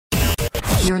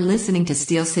You're listening to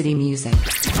Steel City Music.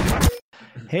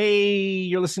 Hey,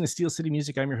 you're listening to Steel City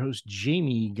Music. I'm your host,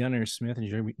 Jamie Gunner Smith,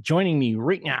 and joining me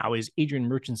right now is Adrian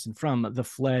Murchison from the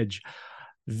Fledge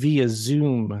via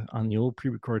Zoom on the old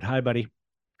pre-record. Hi, buddy.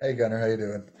 Hey, Gunner, how you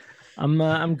doing?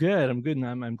 I'm good. And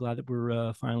I'm glad that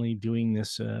we're finally doing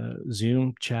this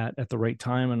Zoom chat at the right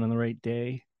time and on the right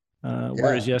day.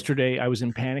 Whereas yesterday I was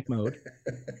in panic mode.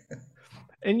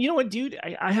 And you know what, dude?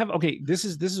 I have This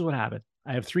is what happened.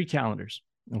 I have 3 calendars.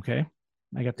 Okay,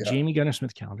 I got the Jamie Gunner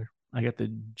Smith calendar. I got the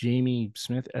Jamie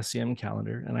Smith SCM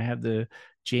calendar, and I have the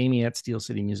Jamie at Steel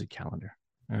City Music calendar.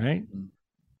 All right. Mm-hmm.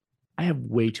 I have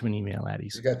way too many email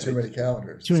addies. You got too many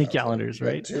calendars. Too many calendars,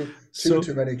 right? Too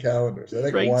many calendars. I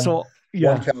think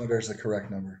one calendar is the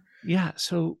correct number. Yeah.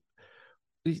 So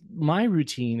my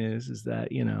routine is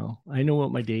that, you know, I know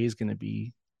what my day is going to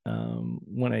be.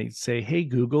 When I say, hey,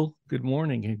 Google, good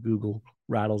morning, and Google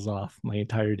rattles off my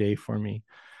entire day for me,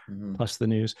 plus the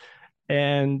news.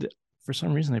 And for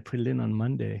some reason, I put it in on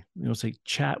Monday. It was like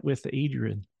chat with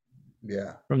Adrian.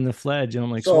 Yeah. From the Fledge. And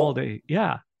I'm like, so all day.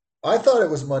 Yeah. I thought it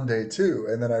was Monday too.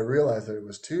 And then I realized that it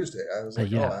was Tuesday. I was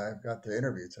like, I've got the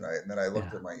interview tonight. And then I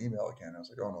looked at my email again. I was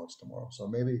like, oh no, it's tomorrow. So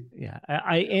maybe we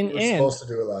were supposed to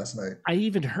do it last night. I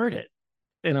even heard it.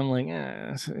 And I'm like,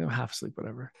 half asleep,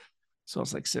 whatever. So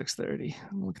it's like 6:30. I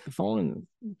look at the phone and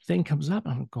the thing comes up.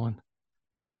 And I'm going,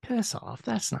 piss off.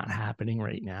 That's not happening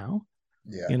right now.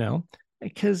 Yeah. You know,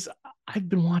 because I've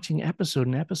been watching episode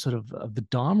of the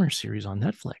Dahmer series on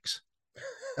Netflix.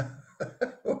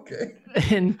 Okay.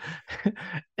 And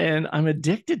I'm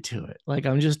addicted to it. Like,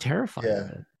 I'm just terrified of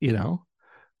it, you know?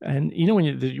 And you know, when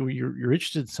you're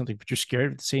interested in something, but you're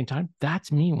scared at the same time,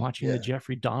 that's me watching the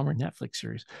Jeffrey Dahmer Netflix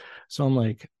series. So I'm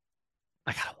like,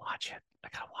 I gotta watch it.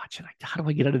 How do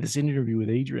I get out of this interview with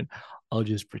Adrian? I'll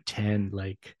just pretend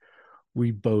like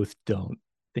we both don't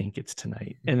think it's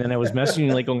tonight. And then I was messaging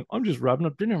you, like, going, I'm just wrapping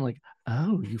up dinner. I'm like,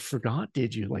 oh, you forgot,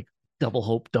 did you? Like, double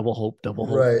hope.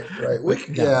 Right.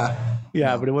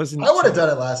 Yeah, but it wasn't. I would have done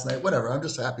it last night. Whatever. I'm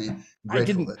just happy.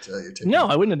 Grateful that you're taking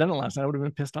I wouldn't have done it last night. I would have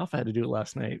been pissed off I had to do it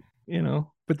last night, you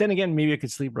know. But then again, maybe I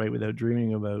could sleep right without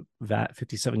dreaming about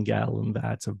 57-gallon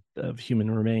vats of human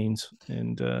remains.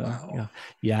 And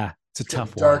it's a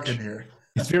tough dark watch. In here.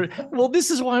 It's very well. This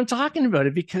is why I'm talking about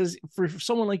it, because for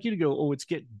someone like you to go, oh, it's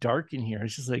getting dark in here.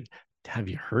 It's just like, have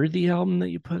you heard the album that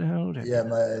you put out? Yeah,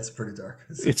 it's pretty dark.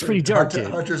 It's pretty dark.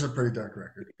 Hunter's a pretty dark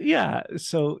record. Yeah.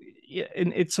 So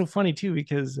and it's so funny too,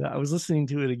 because I was listening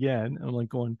to it again. And I'm like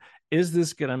going, is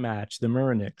this gonna match the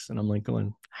Muranix? And I'm like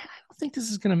going, I don't think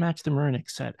this is gonna match the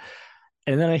Muranix set.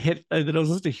 And then I was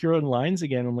listening to Hero and Lines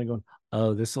again. I'm like going,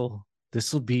 oh, this will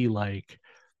be like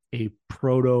a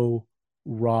proto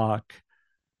rock,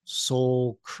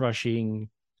 soul crushing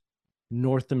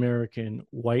North American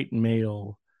white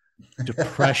male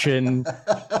depression,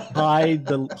 hide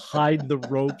the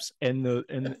ropes and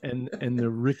the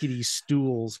rickety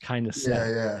stools kind of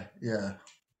set. Yeah.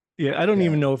 I don't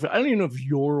even know if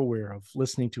you're aware of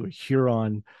listening to a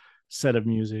Huron set of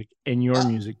music and your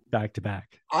music back to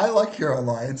back. I like Huron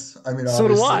Lines. I mean, so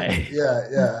do I.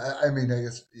 Yeah. I mean, I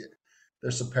guess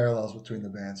there's some parallels between the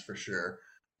bands for sure.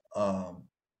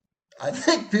 I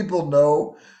think people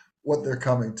know what they're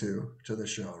coming to the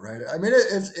show, right? I mean,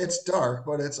 it's dark,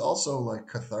 but it's also like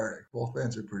cathartic. Both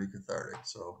bands are pretty cathartic.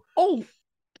 So, you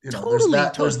know,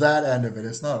 there's that end of it.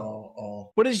 It's not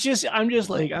all. But it's just, I'm just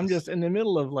in the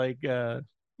middle of like,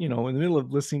 in the middle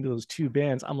of listening to those 2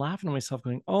 bands, I'm laughing to myself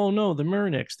going, oh no, the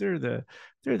Muranix,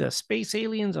 they're the space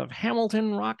aliens of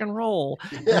Hamilton rock and roll.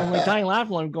 Yeah. And I'm like dying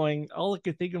laughing. I'm going, all I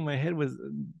could think in my head was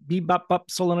bebop bop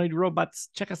solenoid robots.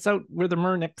 Check us out. We're the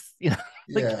Muranix. You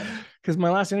know, because my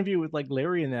last interview with like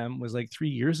Larry and them was like 3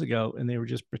 years ago, and they were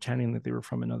just pretending that they were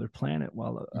from another planet.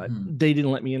 While they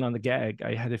didn't let me in on the gag.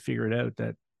 I had to figure it out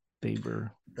that they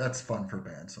were. That's fun for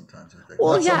bands sometimes, I think.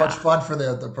 Well, not so much fun for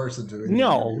the person doing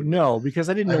it. No, because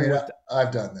I didn't know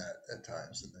I've done that at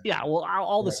times.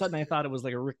 All of a sudden I thought it was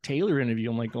like a Rick Taylor interview.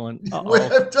 I'm like going,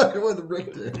 I've done it with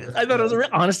Rick Taylor. I thought it was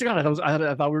honest to God.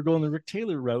 I thought we were going the Rick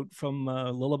Taylor route from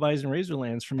Lullabies and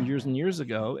Razorlands from years and years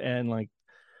ago. And like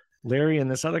Larry and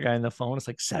this other guy on the phone, it's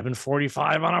like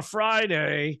 7:45 on a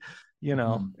Friday. You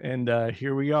know, and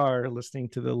here we are listening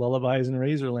to the Lullabies in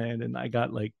Razorland, and I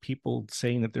got like people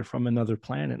saying that they're from another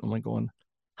planet. I'm like going,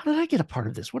 how did I get a part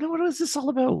of this? What is this all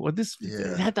about?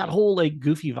 It had that whole like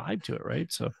goofy vibe to it,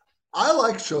 right? So I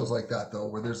like shows like that though,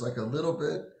 where there's like a little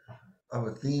bit of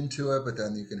a theme to it, but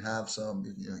then you can have some,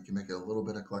 you can make it a little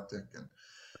bit eclectic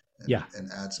and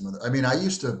add some other. I mean, I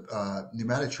used to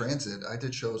Pneumatic Transit. I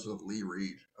did shows with Lee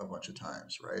Reed a bunch of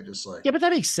times, right? Just like but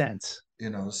that makes sense.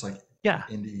 You know, it's like Yeah.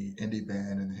 indie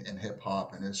band and hip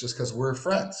hop, and it's just because we're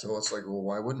friends. So it's like, well,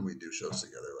 why wouldn't we do shows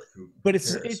together? Like, who But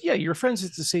cares? yeah, your friends,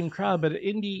 it's the same crowd, but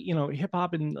indie, hip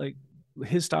hop and like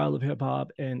his style of hip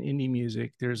hop and indie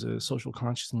music, there's a social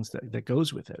consciousness that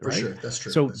goes with it, For right? sure, that's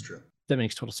true. So That's true. that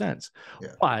makes total sense. Yeah.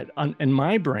 But in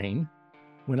my brain,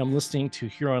 when I'm listening to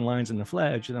Huron Lines and the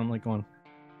Fledge, and I'm like going,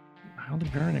 how the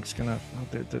Baronic's gonna?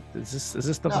 Is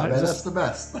this the No, vibe? man, that's the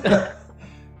best.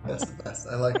 That's the best.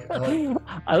 I like.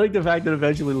 I like the fact that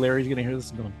eventually Larry's gonna hear this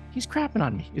and going, he's crapping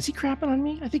on me. Is he crapping on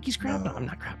me? I think he's crapping. No. I'm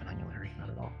not crapping on you, Larry. Not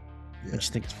at all. Yeah. I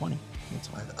just think it's funny. That's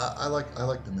all. I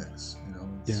like the mix.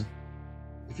 Yeah.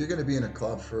 If you're going to be in a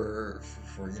club for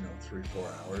 3-4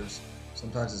 hours,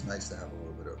 sometimes it's nice to have a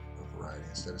little bit of variety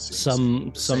instead of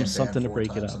seeing something to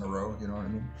break it up in a row. You know what I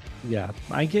mean? Yeah,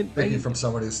 I get Thinking from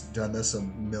somebody who's done this a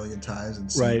million times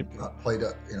and seen, played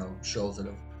up, shows that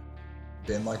have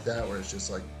been like that, where it's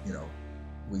just like,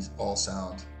 we all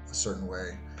sound a certain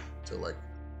way to, like,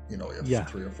 you have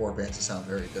 3 or 4 bands that sound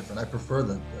very different. I prefer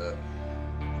the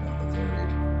varied.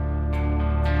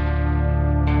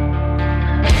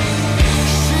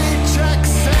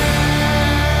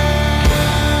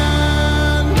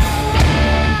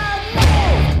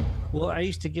 Well, I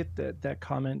used to get that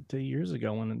comment years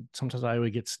ago when sometimes I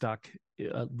would get stuck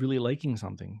really liking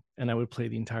something, and I would play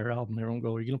the entire album. Everyone would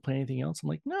go, "Are you going to play anything else?" I'm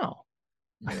like, "No."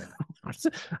 Yeah.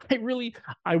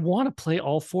 I want to play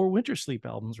all 4 Winter Sleep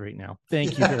albums right now.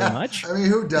 Thank you very much. I mean,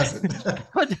 who doesn't?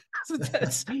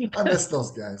 I miss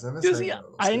those guys. I miss those guys.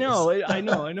 I know.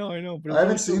 But I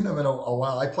haven't seen them in a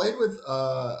while. I played with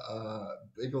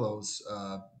Bigelow's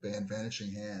band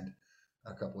Vanishing Hand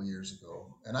a couple of years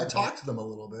ago, and I talked to them a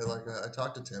little bit. Like, I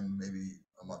talked to Tim maybe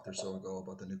a month or so ago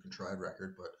about the new Contrived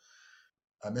record, but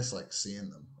I miss, like, seeing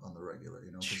them on the regular.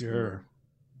 Sure.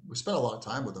 We spent a lot of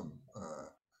time with them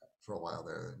for a while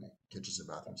there. Kitchens and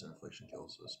Bathrooms and Inflation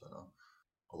Kills. So I spent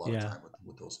a lot of time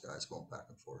with those guys, going back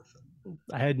and forth. And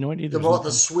I had no idea. they're both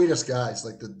the sweetest guys,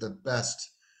 like the best,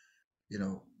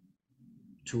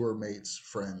 tour mates,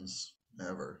 friends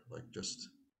ever. Like, just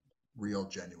real,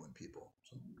 genuine people.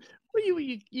 So. Well,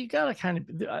 you gotta kind of.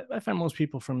 I find most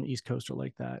people from the East Coast are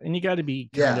like that, and you got to be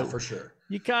for sure.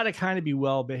 You got to kind of be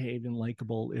well behaved and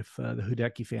likable if the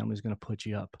Hudecki family is going to put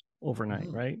you up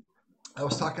overnight, right? I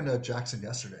was talking to Jackson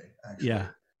yesterday, actually. Yeah.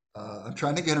 I'm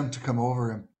trying to get him to come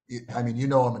over, and I mean,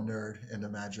 I'm a nerd into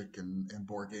Magic and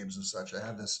board games and such. I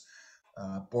have this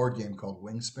board game called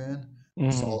Wingspan.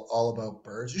 It's all about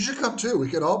birds. You should come too. We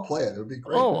could all play it. It would be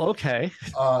great. Oh, okay.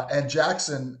 And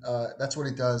Jackson, that's what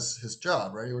he does, his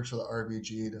job, right? He works for the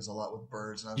RBG, does a lot with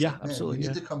birds. And I was like, man, absolutely. You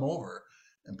need to come over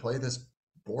and play this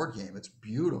board game. It's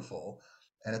beautiful,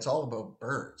 and it's all about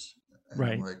birds. And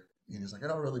right. I'm like, he's like, I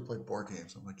don't really play board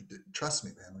games. I'm like, trust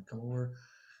me, man. Like, come over.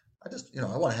 I just,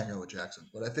 I want to hang out with Jackson,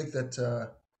 but I think that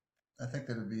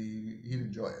he'd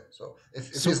enjoy it. So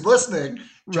if he's listening,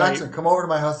 Jackson, come over to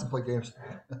my house and play games.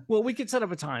 Well, we could set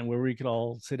up a time where we could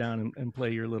all sit down and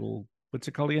play your little, what's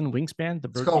it called again? Wingspan?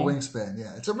 It's called Wingspan.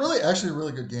 Yeah. It's actually a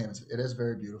really good game. It is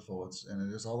very beautiful. And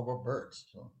it is all about birds.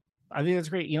 So I think that's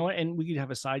great. You know what? And we could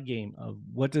have a side game of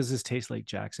what does this taste like,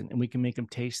 Jackson? And we can make him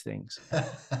taste things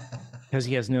because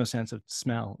he has no sense of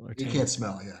smell or taste. He can't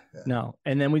smell. Yeah. No.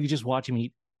 And then we could just watch him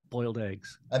eat boiled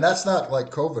eggs. And that's not like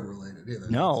COVID related either.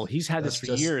 No, he's had this for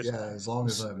years. Yeah, as long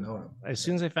as I've known him. As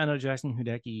soon as I found out Jackson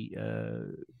Hudecki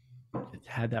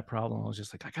had that problem, I was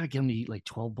just like, I gotta get him to eat like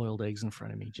 12 boiled eggs in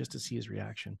front of me just to see his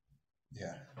reaction.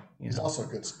 Yeah. He's also a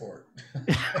good sport.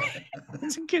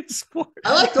 He's a good sport.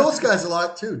 I like those guys a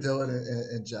lot too, Dylan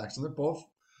and Jackson. They're both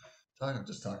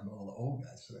just talking about all the old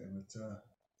guys today.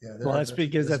 But well, that's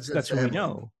because that's what we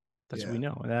know. That's what we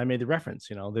know. And I made the reference,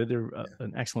 they're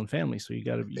an excellent family. So you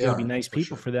gotta be nice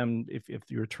people for them. If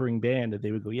you're a touring band,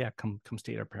 they would go, yeah, come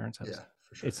stay at our parents' house. Yeah,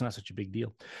 for sure. It's not such a big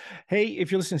deal. Hey,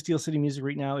 if you're listening to Steel City Music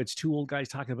right now, it's 2 old guys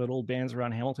talking about old bands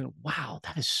around Hamilton. Wow,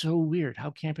 that is so weird. How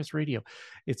campus radio.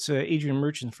 It's Adrian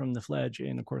Merchant from the Fledge.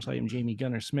 And of course, I am Jamie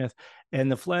Gunner Smith.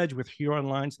 And the Fledge with Huron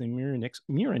Lines and the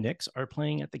Muranics are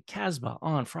playing at the Casbah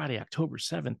on Friday, October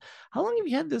 7th. How long have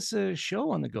you had this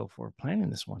show on the go for, planning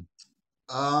this one?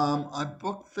 I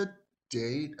booked the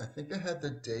date. I think I had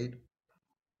the date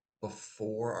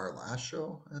before our last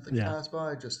show at the Casbah.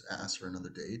 I just asked for another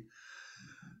date.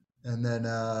 And then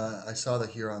I saw the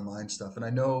Huron Line stuff. And I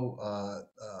know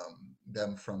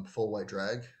them from Full White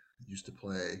Drag. Used to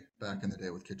play back in the day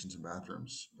with Kitchens and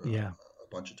Bathrooms. A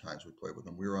bunch of times we played with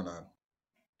them. We were on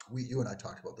you and I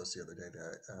talked about this the other day,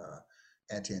 the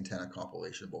Anti-Antenna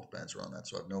compilation. Both bands were on that.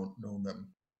 So I've known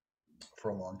them for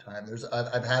a long time.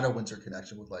 I've had a Windsor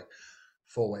connection with like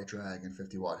Full White Drag and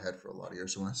 50 Watt Head for a lot of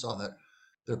years. So when I saw that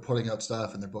they're putting out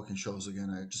stuff and they're booking shows again.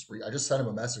 I just sent him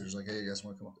a message like, hey, you guys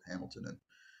want to come up to Hamilton and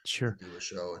Sure. do a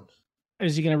show? And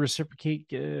is he going to reciprocate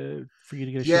for you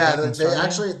to get a show yeah, back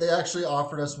in they actually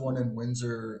offered us one in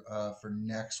Windsor for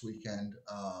next weekend.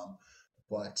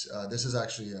 But this is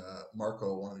actually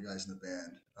Marco, one of the guys in the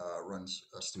band, runs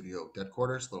a studio, Dead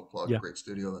Quarters, little plug, great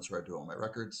studio. That's where I do all my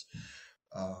records.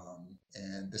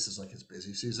 And this is like his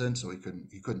busy season, so he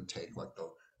couldn't take like the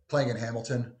playing in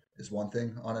Hamilton is one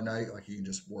thing on a night, like he can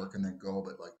just work and then go,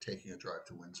 but like taking a drive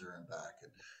to Windsor and back.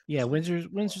 And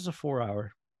Windsor's a 4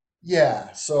 hour.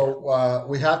 Yeah, so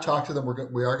we have talked to them.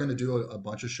 We are going to do a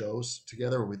bunch of shows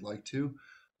together, or we'd like to.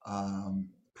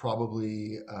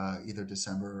 Probably either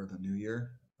December or the New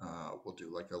Year. We'll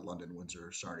do like a London,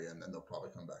 Windsor, Sarnia, and then they'll probably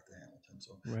come back to Hamilton.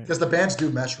 So because the bands do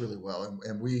mesh really well,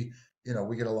 and we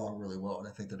get along really well, and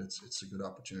I think that it's a good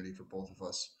opportunity for both of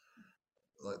us,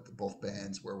 like both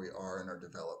bands where we are in our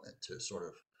development, to sort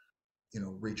of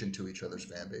reach into each other's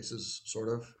fan bases, sort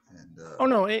of. And oh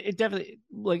no, it definitely,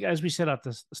 like as we said at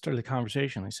the start of the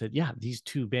conversation, I said, yeah, these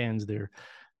two bands, they're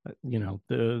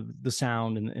the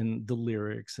sound and the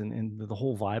lyrics and the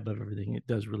whole vibe of everything, it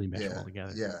does really mesh well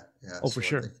together. Yeah. Oh, for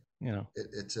sure.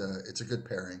 It's a good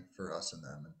pairing for us and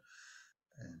them,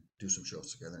 and do some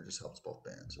shows together. It just helps both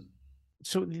bands.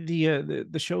 So the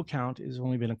show count has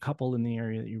only been a couple in the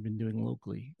area that you've been doing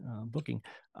locally, booking.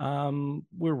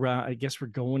 I guess we're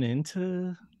going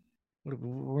into,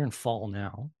 we're in fall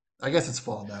now. I guess it's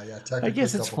fall now. Yeah, technically. I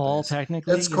guess it's fall. Days.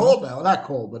 Technically, it's cold now. Not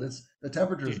cold, but the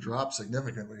temperatures dropped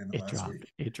significantly in the last week.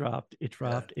 It dropped.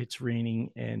 Yeah. It's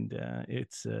raining, and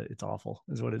it's awful,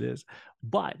 is what it is.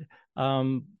 But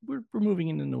we're moving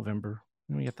into November.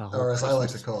 And we get the whole, or as I like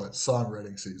to call it,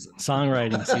 songwriting season.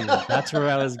 That's where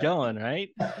I was going, right?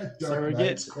 Dark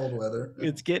nights, cold weather.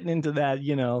 It's getting into that,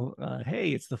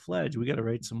 hey, it's the Fledge. We got to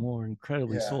write some more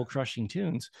incredibly soul-crushing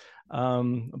tunes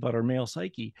about our male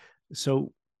psyche.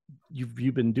 So you've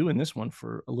been doing this one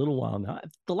for a little while now.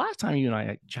 The last time you and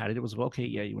I chatted, it was okay.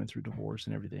 Yeah, you went through divorce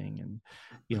and everything, and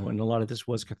and a lot of this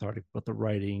was cathartic about the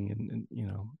writing,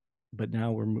 and but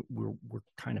now we're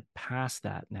kind of past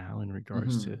that now in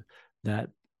regards to that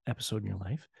episode in your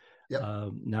life. Yep.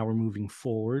 Now we're moving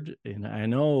forward, and I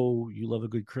know you love a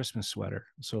good Christmas sweater.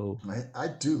 So I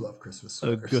do love Christmas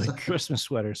sweaters. A good Christmas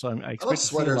sweater. So I expect love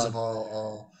sweaters of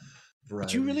all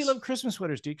varieties. But you really love Christmas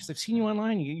sweaters, dude, because I've seen you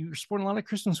online. You're sporting a lot of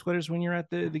Christmas sweaters when you're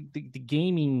at the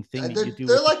gaming thing that you do.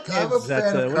 They're like, I'm a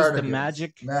fan of the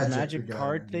magic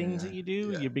card things that you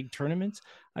do, your big tournaments.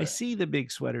 I see the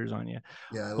big sweaters on you.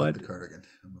 Yeah, I love the cardigan.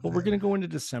 But we're going to go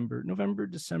into November,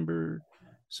 December.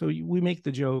 So we make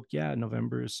the joke,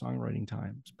 November is songwriting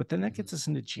time. But then that gets us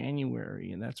into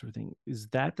January and that sort of thing. Is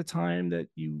that the time that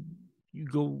you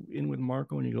go in with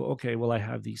Marco and you go, okay, well, I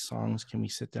have these songs. Can we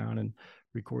sit down and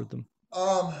record them?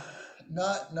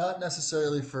 Not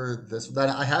necessarily for this. That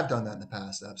I have done that in the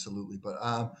past, absolutely.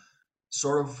 But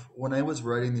sort of when I was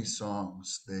writing these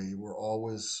songs, they were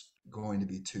always going to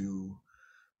be two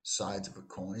sides of a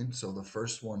coin. So the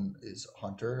first one is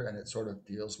Hunter, and it sort of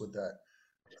deals with that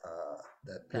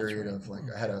period of like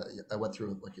I went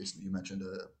through, like you mentioned,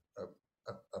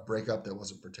 a breakup that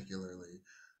wasn't particularly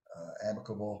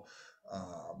amicable.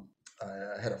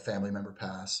 I had a family member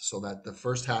pass, so that the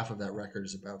first half of that record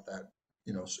is about that,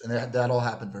 and that all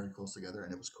happened very close together,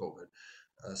 and it was COVID,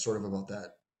 sort of about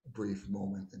that brief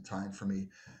moment in time for me.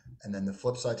 And then the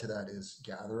flip side to that is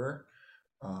Gatherer,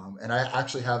 and I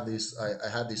actually have these. I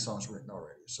had these songs written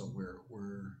already, so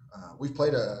we've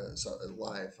played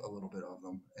live a little bit of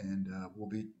them, and we'll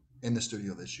be in the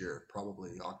studio this year,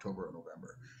 probably October or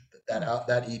November.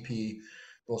 That EP,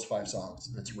 those 5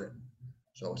 songs, that's written.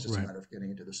 So it's just a matter of getting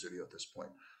into the studio at this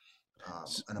point.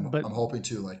 And I'm hoping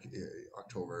to like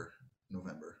October,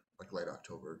 November, like late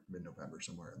October, mid-November,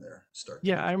 somewhere in there.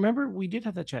 I remember we did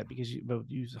have that chat because you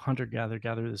use Hunter, Gather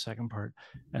the second part,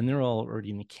 and they're all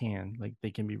already in the can, like they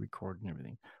can be recorded and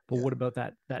everything. But what about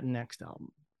that next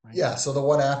album? Right? Yeah, so the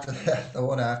one after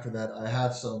that, I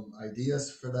have some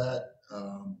ideas for that.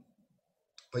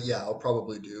 But I'll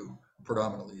probably do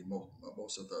predominantly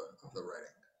most of the writing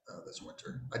this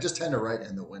winter. I just tend to write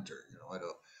in the winter, I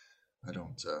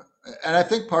don't, and I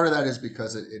think part of that is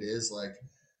because it is like,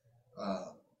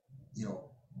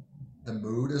 the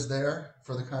mood is there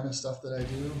for the kind of stuff that I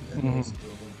do, and those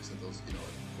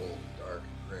cold, dark,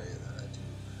 gray, that I do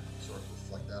sort of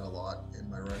reflect that a lot in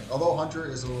my writing. Although Hunter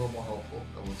is a little more hopeful,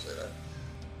 I will say that.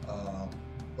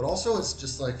 But also it's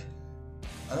just like,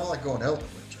 I don't like going out in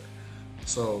the winter.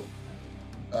 So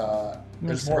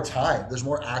there's more time. There's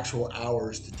more actual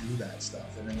hours to do that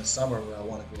stuff. And in the summer, where I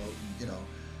want to go out and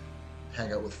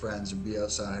hang out with friends and be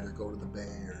outside, or go to the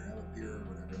bay, or have a beer or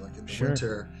whatever. Like in the Sure.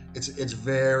 winter, it's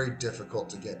very difficult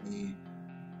to get me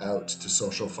out to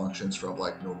social functions from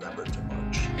like November to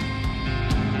March.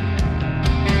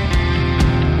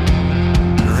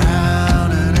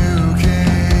 Crown a new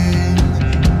king,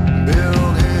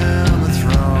 build him a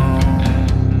throne.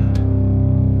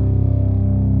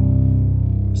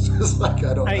 So it's like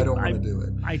I don't want to do it.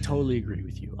 I totally agree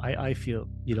with you. I feel,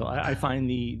 you know, I find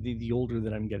the older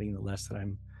that I'm getting, the less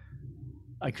that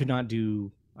I could not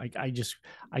do. I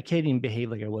can't even behave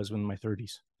like I was in my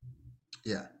 30s.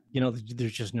 Yeah. You know,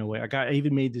 there's just no way. I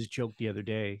even made this joke the other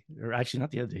day, or actually not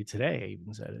the other day, today I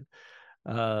even said it.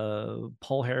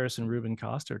 Paul Harris and Ruben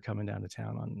Costa are coming down to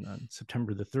town on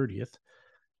September the 30th.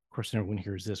 Of course, everyone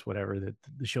hears this, whatever, that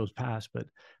the show's passed, but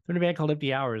they're in a band called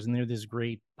Empty Hours, and they're this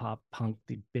great pop punk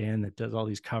band that does all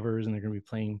these covers, and they're going to be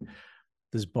playing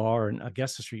this bar in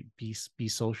Augusta Street, Be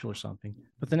Social or something.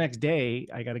 But the next day,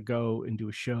 I got to go and do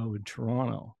a show in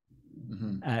Toronto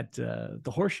at the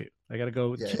Horseshoe. I got to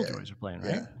go. Killjoys are playing,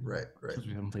 right? Yeah, right. Because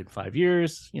we haven't played in 5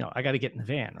 years. You know, I got to get in the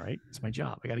van, right? It's my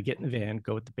job. I got to get in the van,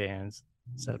 go with the bands,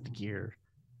 set up the gear,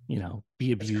 you know,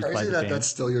 be abused by the band. That's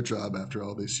still your job after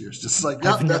all these years. Just like,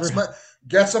 yeah, that's my.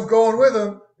 Guess I'm going with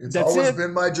them. It's always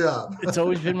been my job. It's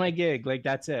always been my gig. Like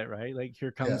that's it, right? Like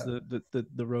here comes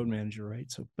the road manager,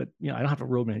 right? So, but you know, I don't have a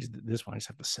road manager this one. I just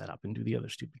have to set up and do the other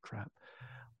stupid crap.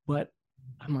 But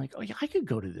I'm like, oh yeah, I could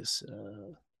go to this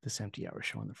Empty Hour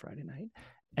show on the Friday night.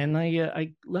 And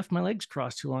I left my legs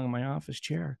crossed too long in my office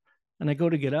chair, and I go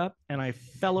to get up, and I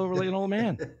fell over like an old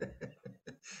man.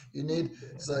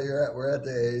 We're at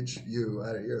the age you're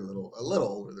a little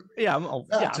older than me. Yeah,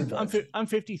 I'm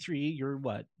 53. You're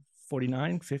what,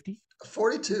 49, 50?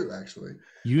 42 actually.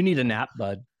 You need a nap,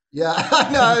 bud. Yeah,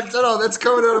 I know that's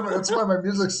coming out of that's why my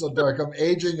music's so dark. I'm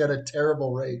aging at a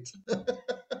terrible rate.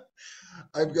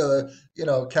 I've got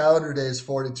calendar day is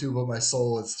 42, but my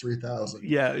soul is 3,000.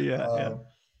 Yeah.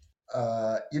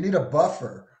 You need a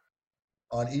buffer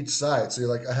on each side. So you're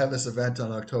like, I have this event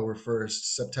on October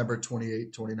 1st, September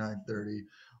 28, 29, 30,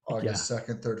 August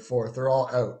 2nd, 3rd, 4th. They're all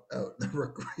out,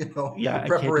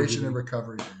 preparation and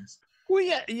recovery days. Well,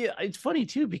 yeah. It's funny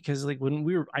too, because like when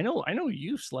I know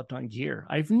you slept on gear.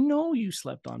 I know you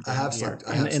slept on gear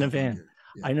in a van.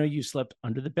 Yeah. I know you slept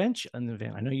under the bench in the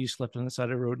van. I know you slept on the side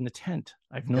of the road in a tent.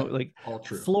 All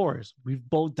true. Floors. We've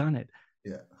both done it.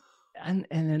 Yeah. And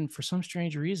then for some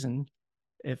strange reason,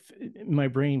 if in my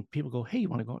brain people go, hey, you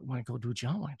want to go do a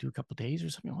job? Want to do a couple of days or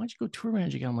something? Why don't you go tour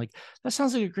manage again? I'm like, that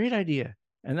sounds like a great idea.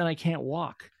 And then I can't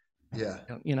walk. Yeah.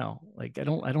 You know, like I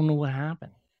don't know what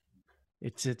happened.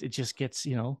 It just gets,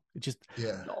 age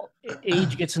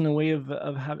gets in the way of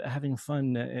having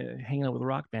fun, hanging out with a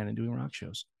rock band and doing rock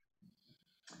shows.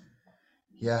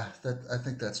 Yeah, I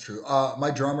think that's true.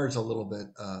 My drummer is a little bit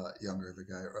younger, the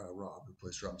guy Rob who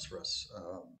plays drums for us,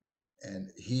 and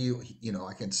he,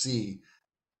 I can see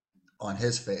on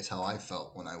his face how I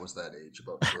felt when I was that age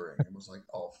about touring. It was like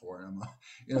all for him.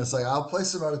 It's like I'll play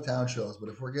some out of town shows, but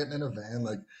if we're getting in a van,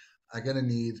 like I'm gonna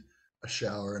need a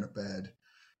shower and a bed.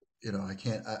 I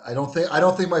can't. I don't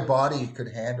think my body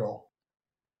could handle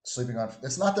sleeping on.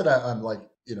 It's not that I'm like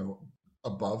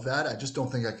above that. I just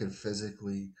don't think I could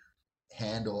physically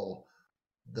handle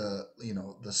the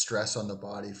stress on the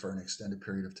body for an extended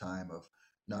period of time of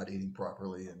not eating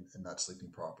properly and not sleeping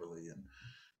properly and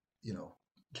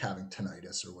having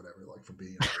tinnitus or whatever, like from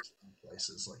being in those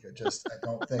places. Like I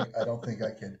don't think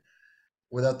I could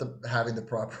without having the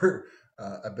proper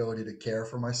ability to care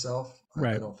for myself.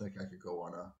 Right. I don't think I could go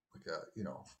on a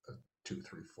 2,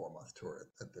 3, 4 month tour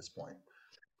at this point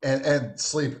and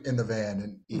sleep in the van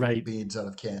and eat beans out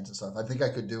of cans and stuff. I think I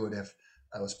could do it if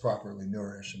I was properly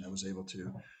nourished and I was able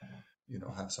to,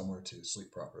 have somewhere to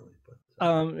sleep properly. But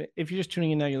if you're just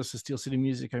tuning in now, you listen to Steel City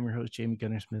Music. I'm your host, Jamie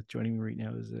Gunner-Smith. Joining me right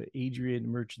now is Adrian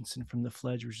Murchison from the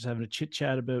Fledge. We're just having a chit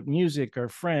chat about music, our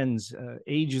friends,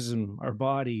 ageism, our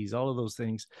bodies, all of those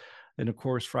things. And of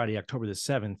course, Friday, October the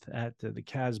 7th at the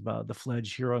Casbah, the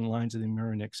Fledge here on Lines of the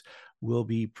Muronics will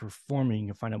be performing.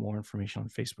 You'll find out more information on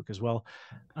Facebook as well.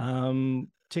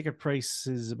 Ticket price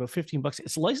is about $15.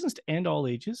 It's licensed and all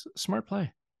ages. Smart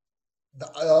play.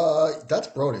 That's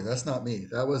Brody. That's not me.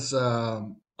 That was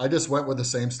I just went with the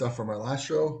same stuff from our last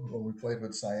show when we played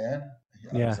with Cyan.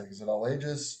 I was like, is it all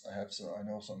ages? I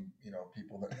know some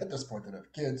people that at this point that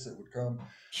have kids that would come.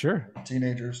 Sure.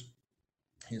 Teenagers.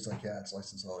 He's like, yeah, it's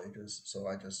licensed all ages. So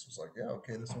I just was like, yeah,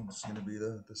 okay, this one's going to be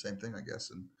the same thing, I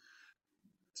guess. And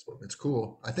it's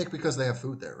cool. I think because they have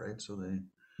food there, right? So they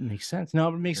makes sense. No,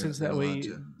 it makes sense that way.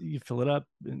 You fill it up,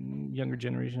 and younger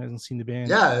generation hasn't seen the band.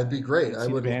 Yeah, it'd be great. I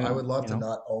would love to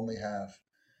not only have,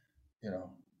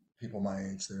 people my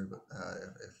age there, but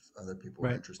if other people are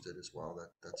Right. interested as well,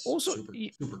 that's Also,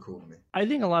 super cool to me. I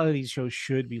think a lot of these shows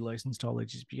should be licensed to all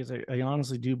ages because I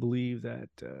honestly do believe that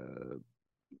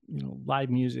live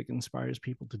music inspires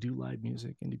people to do live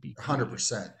music and to be creative.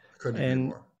 100%. Couldn't agree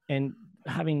more. And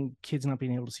having kids not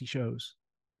being able to see shows,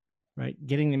 right?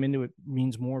 Getting them into it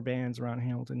means more bands around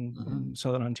Hamilton, and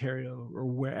Southern Ontario, or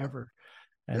wherever,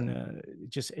 and it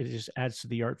just adds to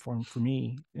the art form for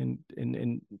me. And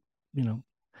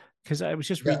because I was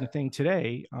just reading a thing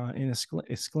today in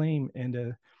Exclaim,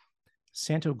 and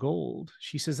Santo Gold,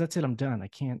 she says, "That's it, I'm done. I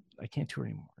can't tour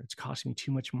anymore. It's costing me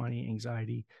too much money,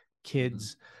 anxiety,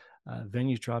 kids."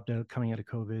 Venues dropped out coming out of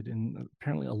COVID, and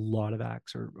apparently a lot of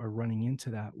acts are running into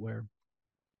that, where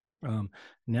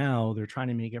now they're trying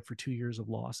to make up for 2 years of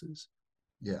losses.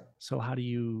 Yeah. So how do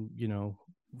you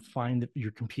find that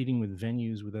you're competing with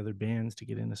venues, with other bands to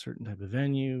get in a certain type of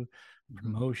venue,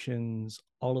 promotions,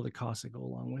 all of the costs that go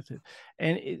along with it?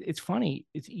 And it's funny.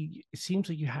 It seems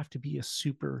like you have to be a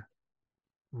super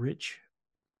rich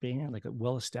band, like a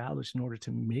well-established, in order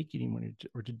to make any money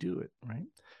or to do it, right?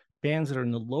 Bands that are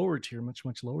in the lower tier, much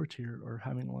lower tier, are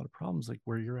having a lot of problems, like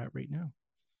where you're at right now.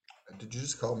 Did you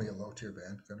just call me a low tier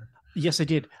band, Gunnar? Yes, I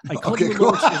did. I called you a cool.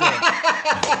 lower tier band.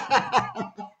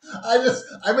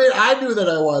 I knew that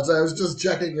I was. I was just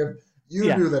checking if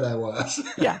you knew that I was.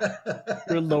 Yeah.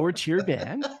 You're a lower tier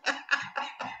band.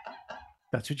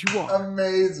 That's what you want.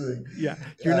 Amazing. Yeah.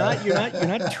 You're not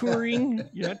touring.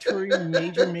 You're not touring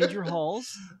major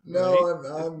halls. No,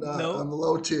 right? I'm not. No. I'm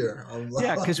low tier.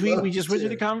 Because we just went through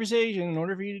the conversation. In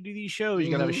order for you to do these shows,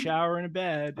 you got to have a shower and a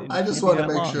bed. And I just want to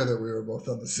make sure that we were both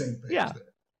on the same page. Yeah.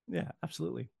 There. Yeah,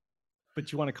 absolutely.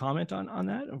 But you want to comment on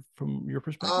that from your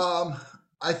perspective?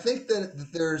 I think that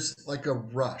there's like a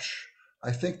rush.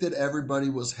 I think that everybody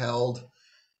was held,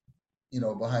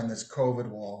 behind this COVID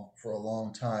wall for a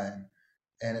long time.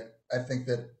 And I think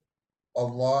that a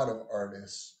lot of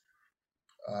artists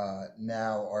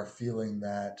now are feeling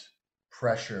that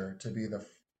pressure to be the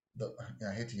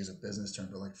I hate to use a business term,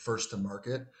 but like first to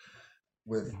market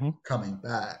with coming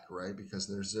back, right? Because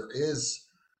there is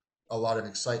a lot of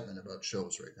excitement about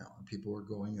shows right now, and people are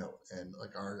going out, and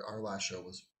like our last show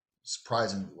was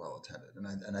surprisingly well attended,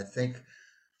 and I think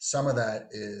some of that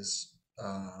is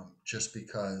just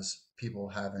because people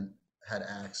haven't had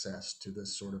access to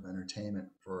this sort of entertainment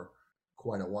for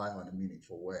quite a while in a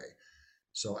meaningful way.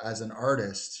 So as an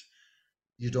artist,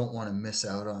 you don't want to miss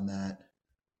out on that,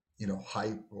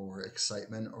 hype or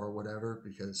excitement or whatever,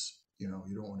 because you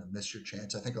don't want to miss your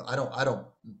chance. I think I don't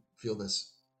feel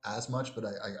this as much, but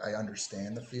I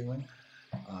understand the feeling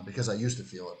because I used to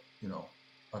feel it,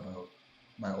 about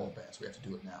my old bands. We have to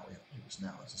do it now. We have to do this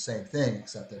now. It's the same thing,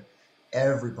 except that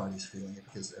everybody's feeling it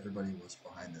because everybody was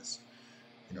behind this,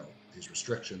 these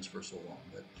restrictions for so long,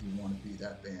 that you want to be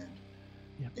that band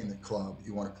in the club.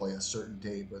 You want to play a certain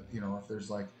date, but if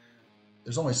there's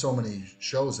only so many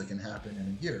shows that can happen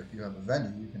in a year. If you have a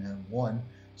venue, you can have one.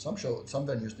 Some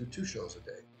venues do 2 shows a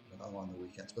day on the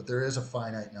weekends, but there is a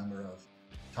finite number of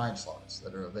time slots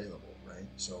that are available, right?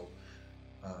 So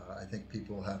I think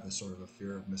people have this sort of a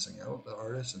fear of missing out, the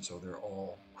artists, and so they're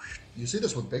all. You see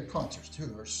this with big concerts too.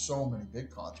 There are so many big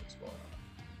concerts going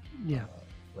on.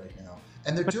 Right now,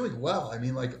 and they're doing well. I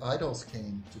mean, like Idols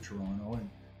came to Toronto, and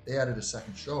they added a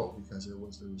second show because there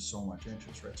was so much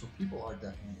interest, right? So people are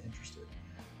definitely interested.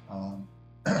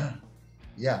 I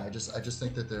just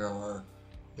think that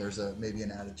there's maybe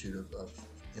an attitude of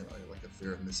like a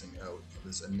fear of missing out of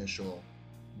this initial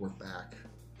we're back,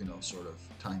 sort of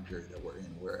time period that we're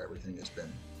in, where everything has been.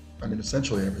 I mean,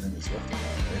 essentially everything is lifted now,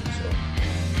 right? So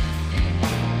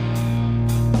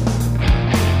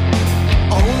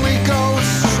Only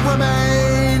ghosts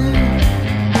remain.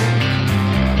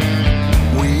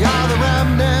 We are the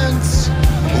remnants.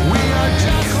 We are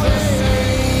just the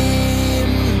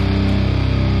same.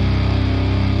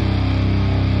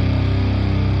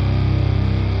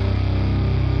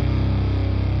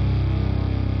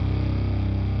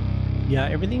 Yeah,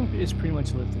 everything is pretty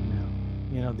much lifted now.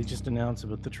 They just announced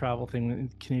about the travel thing.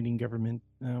 The Canadian government,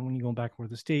 when you go back over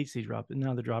the States, they dropped it.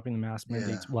 Now they're dropping the mask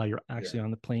mandates while you're actually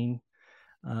on the plane,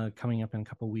 coming up in a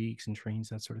couple of weeks, and trains,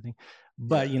 that sort of thing.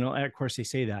 But, of course they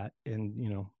say that,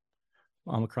 and,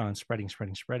 Omicron spreading.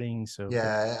 So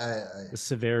the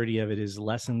severity of it is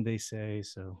lessened, they say.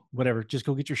 So whatever, just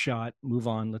go get your shot, move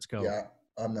on. Let's go. Yeah.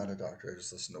 I'm not a doctor. I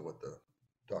just listen to what the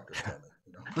doctors tell me.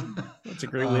 That's a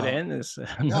great way to end this.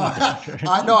 I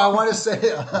want to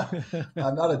say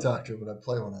I'm not a doctor, but I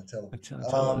play on that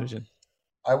television.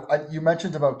 You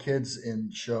mentioned about kids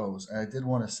in shows, and I did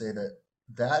want to say that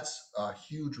that's a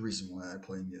huge reason why I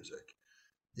play music.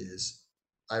 Is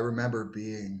I remember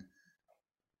being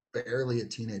barely a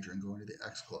teenager and going to the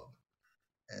X Club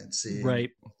and seeing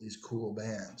these cool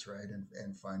bands, right?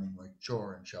 And finding like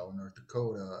Jor and Shell, North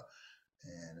Dakota.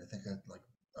 And I think I like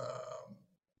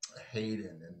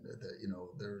Hayden, and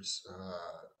there's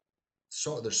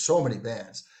so many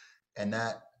bands, and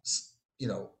that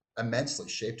immensely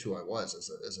shaped who I was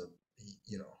as a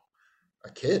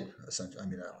kid. Essentially, I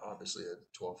mean, obviously at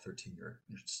 12, 13, you're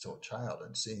still a child,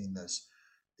 and seeing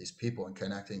these people and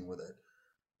connecting with it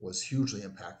was hugely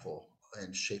impactful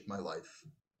and shaped my life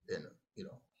in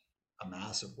a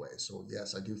massive way. So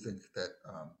yes, I do think that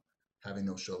having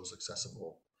those shows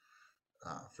accessible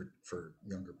for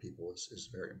younger people is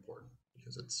very important,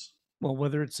 because it's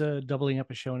whether it's doubling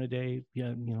up a show in a day,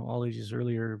 all ages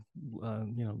earlier,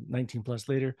 19 plus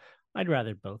later, I'd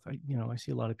rather both. I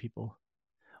see a lot of people.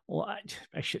 Well,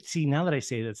 I should see, now that I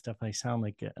say that stuff, I sound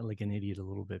like an idiot a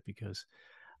little bit, because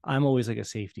I'm always like a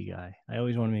safety guy. I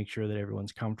always want to make sure that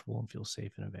everyone's comfortable and feels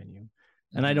safe in a venue.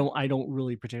 And I don't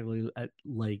really particularly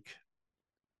like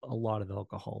a lot of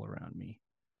alcohol around me.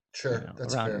 Sure,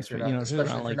 that's fair. Especially if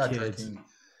you're not drinking.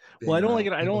 Well, I don't like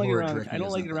it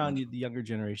around the younger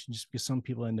generation, just because some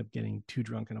people end up getting too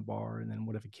drunk in a bar, and then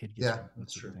what if a kid gets drunk?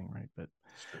 That's true. Thing, right?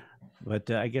 But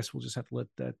I guess we'll just have to let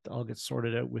that all get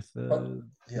sorted out with the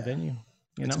venue.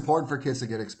 It's important for kids to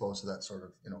get exposed to that sort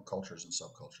of cultures and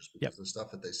subcultures, because the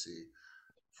stuff that they see,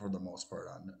 for the most part,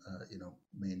 on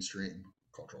mainstream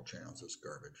cultural channels is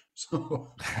garbage.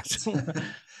 So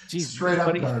geez, straight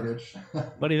up garbage.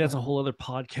 Buddy, that's a whole other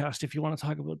podcast if you want to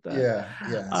talk about that. Yeah.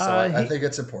 So I think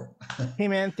it's important. Hey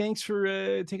man, thanks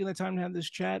for taking the time to have this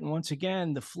chat. And once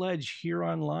again, the Fledge here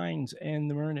on Lines and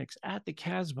the Murnix at the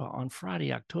Casbah on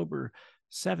Friday, October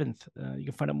 7th. You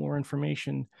can find out more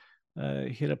information.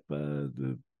 Hit up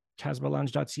the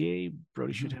casbahlounge.ca.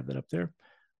 Brody should have that up there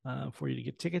for you to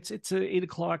get tickets. It's 8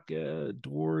 o'clock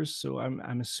doors, so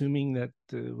I'm assuming that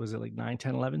was it like 9,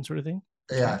 10, 11 sort of thing?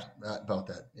 Yeah, about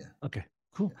that. Yeah. Okay,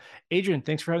 cool. Adrian,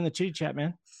 thanks for having the chitty chat,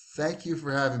 man. Thank you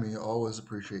for having me. Always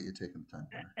appreciate you taking the time.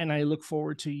 And I look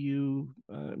forward to you,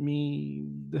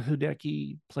 the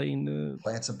Hideki, playing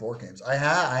some board games. I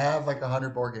have like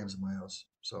 100 board games in my house.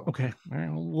 So okay, all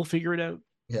right, we'll figure it out.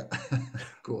 Yeah,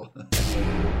 cool.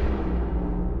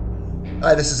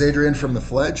 Hi, this is Adrian from The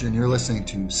Fledge, and you're listening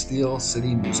to Steel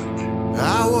City Music.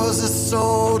 I was a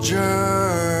soldier.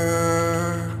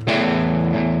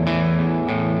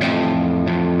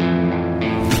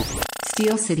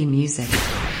 Steel City Music.